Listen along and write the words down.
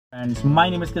Friends, my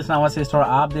name is Krishna और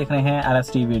आप देख रहे हैं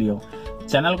LST वीडियो।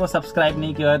 चैनल को सब्सक्राइब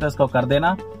नहीं किया है तो इसको कर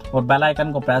देना और बेल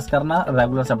आइकन को प्रेस करना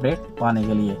रेगुलर अपडेट पाने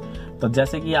के लिए। तो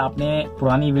जैसे कि आपने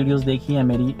पुरानी वीडियोस देखी है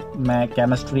मेरी, मैं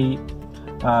केमिस्ट्री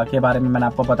के बारे में मैंने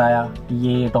आपको बताया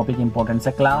ये टॉपिक इंपॉर्टेंट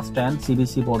है। क्लास 10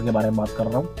 CBSE बोर्ड के बारे में बात कर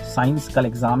रहा हूँ। साइंस कल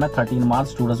एग्जाम है 13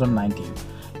 मार्च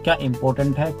 2019। क्या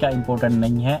इंपॉर्टेंट है, क्या इंपॉर्टेंट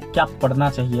नहीं है, क्या पढ़ना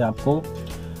चाहिए आपको,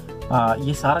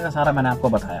 ये सारा का सारा मैंने आपको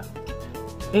बताया।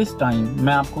 इस टाइम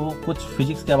मैं आपको कुछ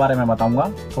फिजिक्स के बारे में बताऊंगा,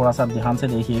 थोड़ा सा ध्यान से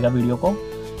देखिएगा वीडियो को।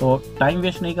 तो टाइम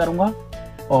वेस्ट नहीं करूंगा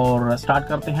और स्टार्ट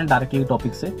करते हैं डायरेक्टली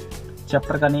टॉपिक से।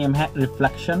 चैप्टर का नेम है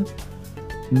रिफ्लेक्शन।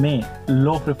 में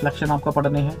लॉ ऑफ रिफ्लेक्शन आपको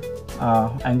पढ़ने हैं।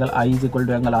 Angle I is equal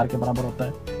to angle R के बराबर होता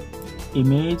है।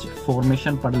 इमेज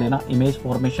फॉर्मेशन पढ़ लेना, इमेज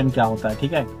फॉर्मेशन क्या होता है,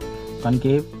 ठीक है।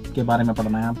 कनकेव के बारे में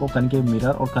पढ़ना है आपको। कनकेव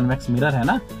मिरर और कन्वेक्स मिरर है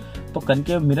ना, तो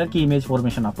कनकेव मिरर की इमेज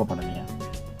फॉर्मेशन आपको पढ़नी है,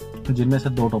 जिनमें से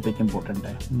दो टॉपिक इंपॉर्टेंट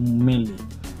है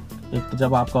मेनली। एक तो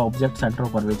जब आपका ऑब्जेक्ट सेंटर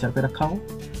ऑफ कर्वेचर पे रखा हो,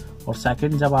 और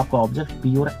सेकंड जब आपका ऑब्जेक्ट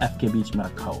P और F के बीच में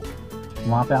रखा हो।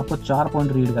 वहां पे आपको 4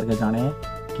 पॉइंट रीड करके जाने हैं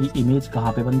कि इमेज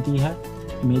कहाँ पे बनती है,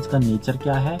 इमेज का नेचर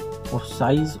क्या है और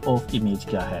साइज ऑफ इमेज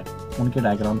क्या है। उनके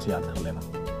डायग्राम से याद कर लेना।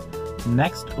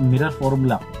 नेक्स्ट, मिरर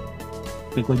फॉर्मूला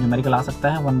पे कोई न्यूमेरिकल आ सकता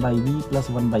है 1/v +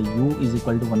 1/u is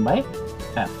equal to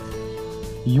 1/f।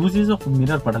 Uses of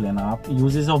mirror पढ़ लेना आप।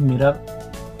 Uses of mirror,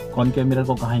 concave mirror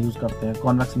को कहाँ यूज करते हैं,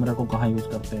 कॉन्वेक्स मिरर को कहाँ यूज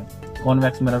करते हैं।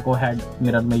 कॉन्वेक्स मिरर को हेड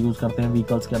मिरर में यूज करते हैं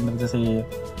व्हीकल्स के अंदर, जैसे ये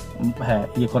है,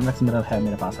 ये कॉन्वेक्स मिरर है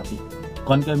मेरे पास अभी।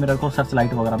 कॉनकेव मिरर को सर्च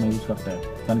लाइट वगैरह में यूज करते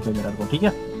हैं कॉनकेव मिरर को, ठीक है।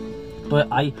 तो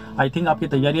आई थिंक आपकी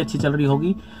तैयारी अच्छी चल रही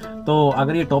होगी। तो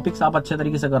अगर ये टॉपिक्स आप अच्छे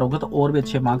तरीके से करोगे तो और भी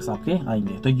अच्छे मार्क्स आपके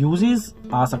आएंगे। तो यूजेस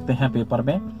आ सकते हैं पेपर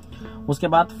में। उसके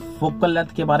बाद फोकल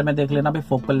लेंथ के बारे में देख लेना भाई,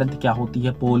 फोकल लेंथ क्या होती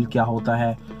है, पोल क्या होता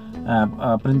है,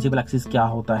 प्रिंसिपल एक्सिस क्या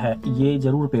होता है, ये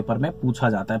जरूर पेपर में पूछा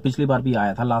जाता है। पिछली बार भी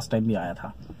आया था, लास्ट टाइम भी आया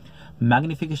था।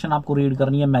 मैग्निफिकेशन आपको रीड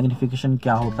करनी है। मैग्निफिकेशन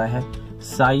क्या होता है,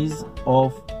 size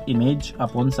of image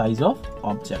upon size of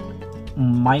object.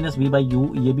 -v/u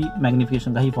ये भी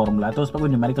मैग्निफिकेशन का ही फॉर्मूला है, तो उस पर कोई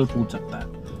न्यूमेरिकल पूछ सकता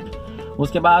है।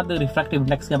 उसके बाद रिफ्रैक्टिव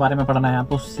इंडेक्स के बारे में पढ़ना है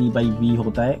आपको। c/v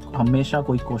होता है, हमेशा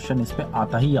कोई क्वेश्चन इस पे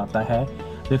आता ही आता है।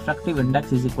 Refractive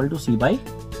index is equal to c/v।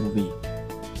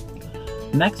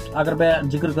 Next अगर मैं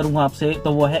जिक्र करूंगा आपसे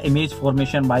तो वो है image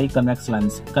formation by convex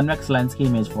lens. Convex lens की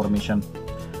इमेज फॉर्मेशन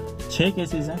 6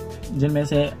 केसेस हैं, जिनमें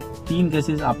से 3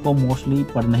 केसेस आपको मोस्टली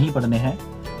पढ़ने ही पढ़ने हैं।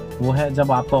 वो है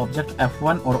जब आपका ऑब्जेक्ट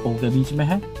F1 और O के बीच में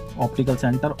है, ऑप्टिकल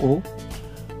सेंटर O,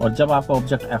 और जब आपका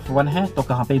ऑब्जेक्ट F1 है तो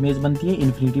कहाँ पे इमेज बनती है,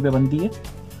 इन्फिनिटी पे बनती है।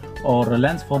 और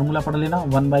लेंस फॉर्मूला पढ़ लेना,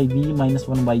 1/v -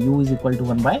 1/u is equal to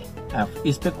 1/f।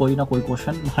 इस पे कोई ना कोई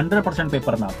क्वेश्चन 100%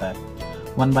 पेपर में आता है।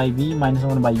 1/v -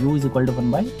 1/u is equal to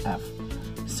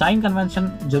 1/f। Sign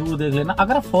convention जरूर देख लेना।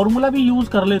 अगर आप फॉर्मूला भी यूज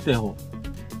कर लेते हो,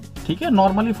 ठीक है,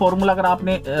 नॉर्मली फॉर्मूला अगर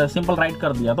आपने सिंपल राइट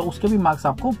कर दिया तो उसके भी मार्क्स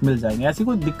आपको मिल जाएंगे, ऐसी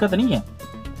कोई दिक्कत नहीं है,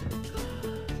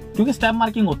 क्योंकि स्टेप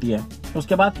मार्किंग होती है।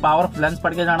 उसके बाद पावर ऑफ लेंस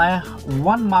पढ़ के जाना है।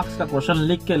 1 मार्क्स का क्वेश्चन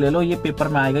लिख के ले लो, ये पेपर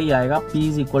में आएगा ही आएगा। P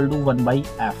is equal to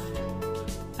 1/f।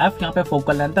 F यहाँ पे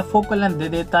फोकल लेंथ है, फोकल लेंथ दे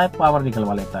देता है, पावर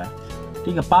निकलवा लेता है,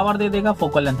 ठीक है। पावर दे देगा,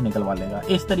 फोकल लेंथ निकलवा लेगा,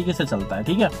 इस तरीके से चलता है,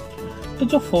 ठीक है। तो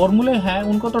जो फॉर्मूले हैं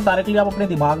उनको तो डायरेक्टली आप अपने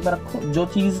दिमाग में रखो। जो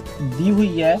चीज दी हुई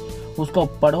है उसको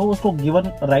पढ़ो, उसको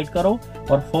गिवन राइट करो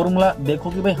और फॉर्मूला देखो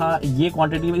कि भाई हाँ ये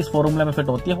क्वांटिटी इस फॉर्मूला में फिट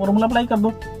होती है, फॉर्मूला अप्लाई कर दो।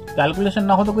 कैलकुलेशन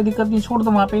ना हो तो कोई दिक्कत नहीं, छोड़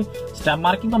दो, वहां पे स्टेप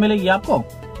मार्किंग तो मिलेगी आपको।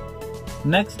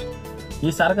 नेक्स्ट,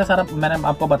 ये सारा का सारा मैंने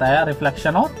आपको बताया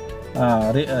रिफ्लेक्शन और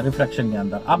रिफ्रैक्शन के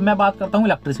अंदर। अब मैं बात करता हूँ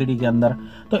इलेक्ट्रिसिटी के अंदर।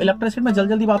 तो इलेक्ट्रिसिटी में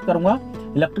जल्दी बात करूंगा।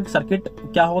 इलेक्ट्रिक सर्किट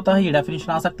क्या होता है, ये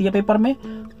डेफिनेशन आ सकती है पेपर में।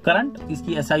 करंट,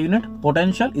 इसकी SI यूनिट।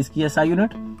 पोटेंशियल, इसकी SI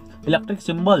यूनिट। इलेक्ट्रिक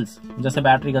सिंबल्स, जैसे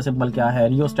बैटरी का सिंबल क्या है,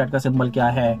 रियोस्टेट का सिंबल क्या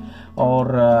है,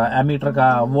 और एमीटर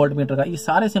का, वोल्ट मीटर का, ये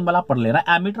सारे सिंबल आप पढ़ लेना।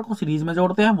 एमीटर को सीरीज में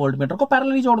जोड़ते हैं, वोल्ट मीटर को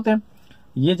पैरेलली जोड़ते हैं,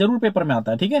 ये जरूर पेपर में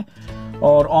आता है, ठीक है।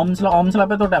 और ओम्स लॉ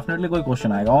पे तो डेफिनेटली कोई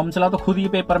क्वेश्चन आएगा। ओम्स लॉ तो खुद ही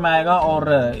पेपर में आएगा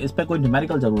और इस पे कोई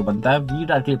न्यूमेरिकल जरूर बनता है। V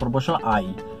directly proportional I,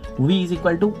 V is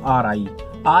equal to RI।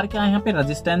 R क्या है यहाँ पे,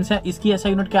 रेजिस्टेंस है, इसकी SI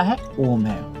यूनिट क्या है, ओम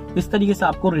है। इस तरीके से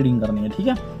आपको रीडिंग करनी है, ठीक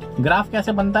है। ग्राफ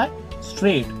कैसे बनता है,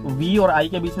 स्ट्रेट, V और I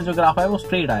के बीच में जो ग्राफ है वो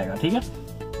स्ट्रेट आएगा, ठीक है।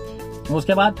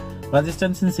 उसके बाद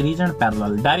resistance in series and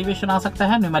parallel, derivation आ सकता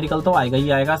है, न्यूमेरिकल तो आएगा ही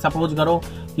आएगा। सपोज करो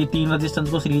कि 3 रेजिस्टेंस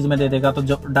को सीरीज में दे देगा तो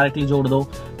डायरेक्टली जोड़ दो।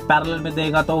 पैरेलल में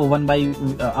देगा तो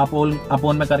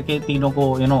 1/अपॉन में करके तीनों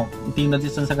को 3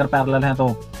 रेजिस्टेंस अगर पैरेलल है तो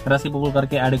रेसिप्रोकल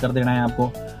करके ऐड कर देना है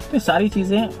आपको। तो सारी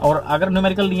चीजें, और अगर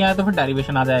न्यूमेरिकल नहीं आया तो फिर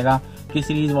डेरिवेशन आ जाएगा कि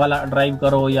सीरीज वाला ड्राइव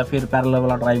करो या फिर पैरेलल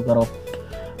वाला ड्राइव करो।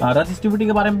 रजिस्टिविटी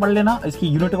के बारे में पढ़ लेना, इसकी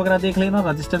यूनिट वगैरह देख लेना।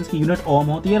 रेजिस्टेंस की यूनिट ओम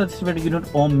होती है, रजिस्टिविटी की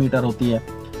यूनिट ओम मीटर होती है।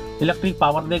 इलेक्ट्रिक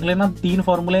पावर देख लेना, 3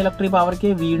 फॉर्मूले इलेक्ट्रिक पावर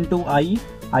के, V × I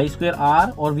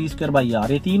I²R और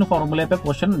V²/R, ये 3 फॉर्मूले पे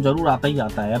क्वेश्चन जरूर आता ही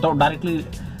आता है। तो डायरेक्टली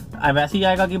वैसे ही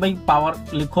आएगा कि भाई पावर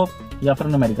लिखो या फिर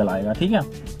न्यूमेरिकल आएगा, ठीक है।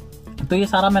 तो ये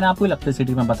सारा मैंने आपको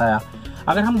इलेक्ट्रिसिटी में बताया।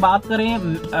 अगर हम बात करें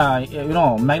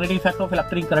magnetic effect of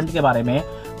electric current के बारे में,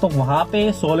 तो वहां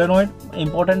पे सोलेनोइड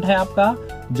इंपॉर्टेंट है आपका,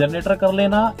 जनरेटर कर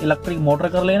लेना, इलेक्ट्रिक मोटर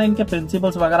कर लेना, इनके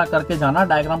प्रिंसिपल्स वगैरह करके जाना,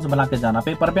 डायग्राम्स बना के जाना,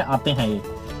 पेपर पे आते हैं ये।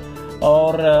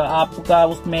 और आपका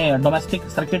उसमें डोमेस्टिक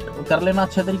सर्किट कर लेना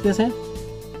अच्छे तरीके से,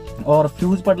 और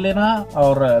फ्यूज पढ़ लेना,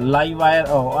 और लाइव वायर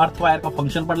और अर्थ वायर का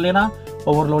फंक्शन पढ़ लेना,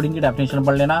 ओवरलोडिंग की डेफिनेशन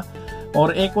पढ़ लेना।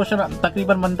 और एक क्वेश्चन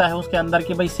तकरीबन बनता है उसके अंदर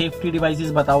कि भाई सेफ्टी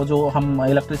डिवाइसेस बताओ जो हम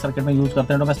इलेक्ट्रिक सर्किट में यूज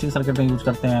करते हैं, डोमेस्टिक सर्किट में यूज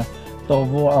करते हैं। तो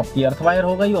वो आपकी अर्थ वायर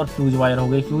हो गई और फ्यूज वायर हो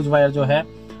गई। फ्यूज वायर जो है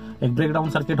एक ब्रेकडाउन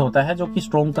सर्किट होता है जो कि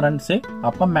स्ट्रॉन्ग करंट से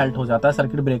आपका मेल्ट हो जाता है,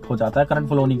 सर्किट ब्रेक हो जाता है, करंट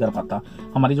फ्लो नहीं कर पाता,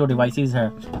 हमारी जो डिवाइसेस है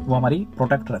वो हमारी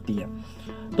प्रोटेक्ट रहती है।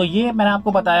 तो ये मैंने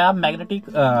आपको बताया magnetic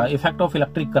effect of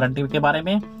electric current के बारे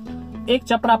में। एक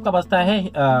चैप्टर आपका बचता है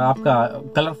आपका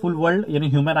कलरफुल वर्ल्ड, यानी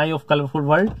human I of colourful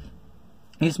world.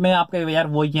 इसमें आपके यार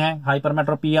वही है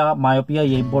हाइपरमेट्रोपिया, मायोपिया,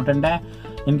 ये इंपॉर्टेंट है।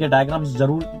 इनके डायग्राम्स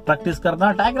जरूर प्रैक्टिस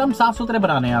करना, डायग्राम साफ सुथरे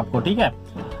बनाने हैं आपको, ठीक है।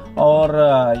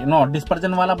 और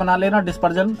डिस्पर्जन वाला बना लेना।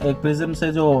 डिस्पर्जन एक प्रिज्म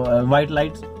से जो व्हाइट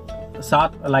लाइट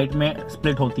 7 लाइट में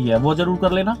स्प्लिट होती है वो जरूर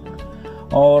कर लेना।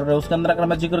 और उसके अंदर अगर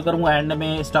मैं जिक्र करूं एंड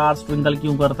में स्टार्स ट्विंकल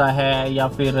क्यों करता है, या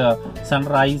फिर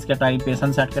सनराइज के टाइम पे,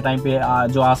 सनसेट के टाइम पे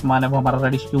जो आसमान है वो हमारा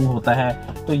रेडिश क्यों होता है,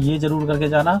 तो ये जरूर करके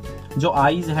जाना। जो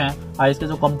आईज हैं, आईज के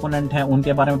जो कंपोनेंट हैं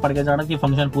उनके बारे में पढ़ के जाना कि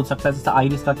फंक्शन पूछ सकता है, जैसे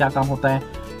आइरिस का क्या काम होता है,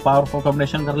 पावर फॉर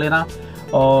कॉम्बिनेशन कर लेना।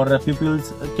 और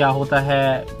प्यूपिल्स क्या होता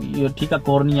है, ये ठीक है,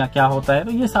 कॉर्निया क्या होता है,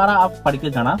 तो ये सारा आप पढ़ के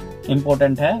जाना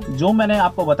इंपॉर्टेंट है। जो मैंने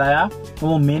आपको बताया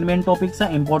वो मेन टॉपिक्स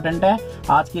है, इंपॉर्टेंट है।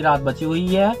 आज की रात बची हुई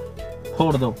है,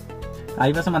 छोड़ दो।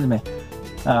 आई बात समझ में?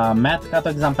 मैथ का तो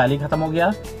एग्जाम पहले ही खत्म हो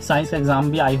गया, साइंस का एग्जाम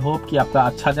भी आई होप कि आपका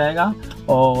अच्छा जाएगा।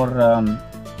 और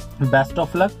best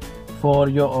of luck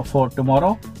for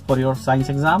tomorrow for your science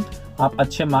exam. आप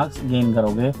अच्छे मार्क्स गेन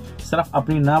करोगे, सिर्फ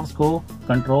अपनी नर्व्स को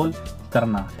कंट्रोल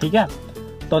करना, ठीक है।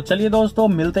 तो चलिए दोस्तों,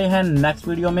 मिलते हैं नेक्स्ट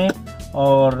वीडियो में।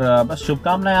 और बस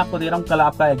शुभकामनाएं आपको दे रहा हूँ, कल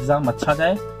आपका एग्जाम अच्छा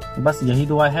जाए, बस यही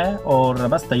दुआ है। और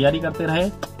बस तैयारी करते रहे,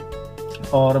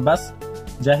 और बस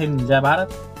जय हिंद, जय भारत।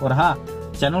 और हाँ,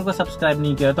 चैनल को सब्सक्राइब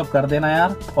नहीं किया तो कर देना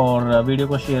यार, और वीडियो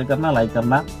को शेयर करना, लाइक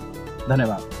करना।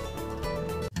 धन्यवाद।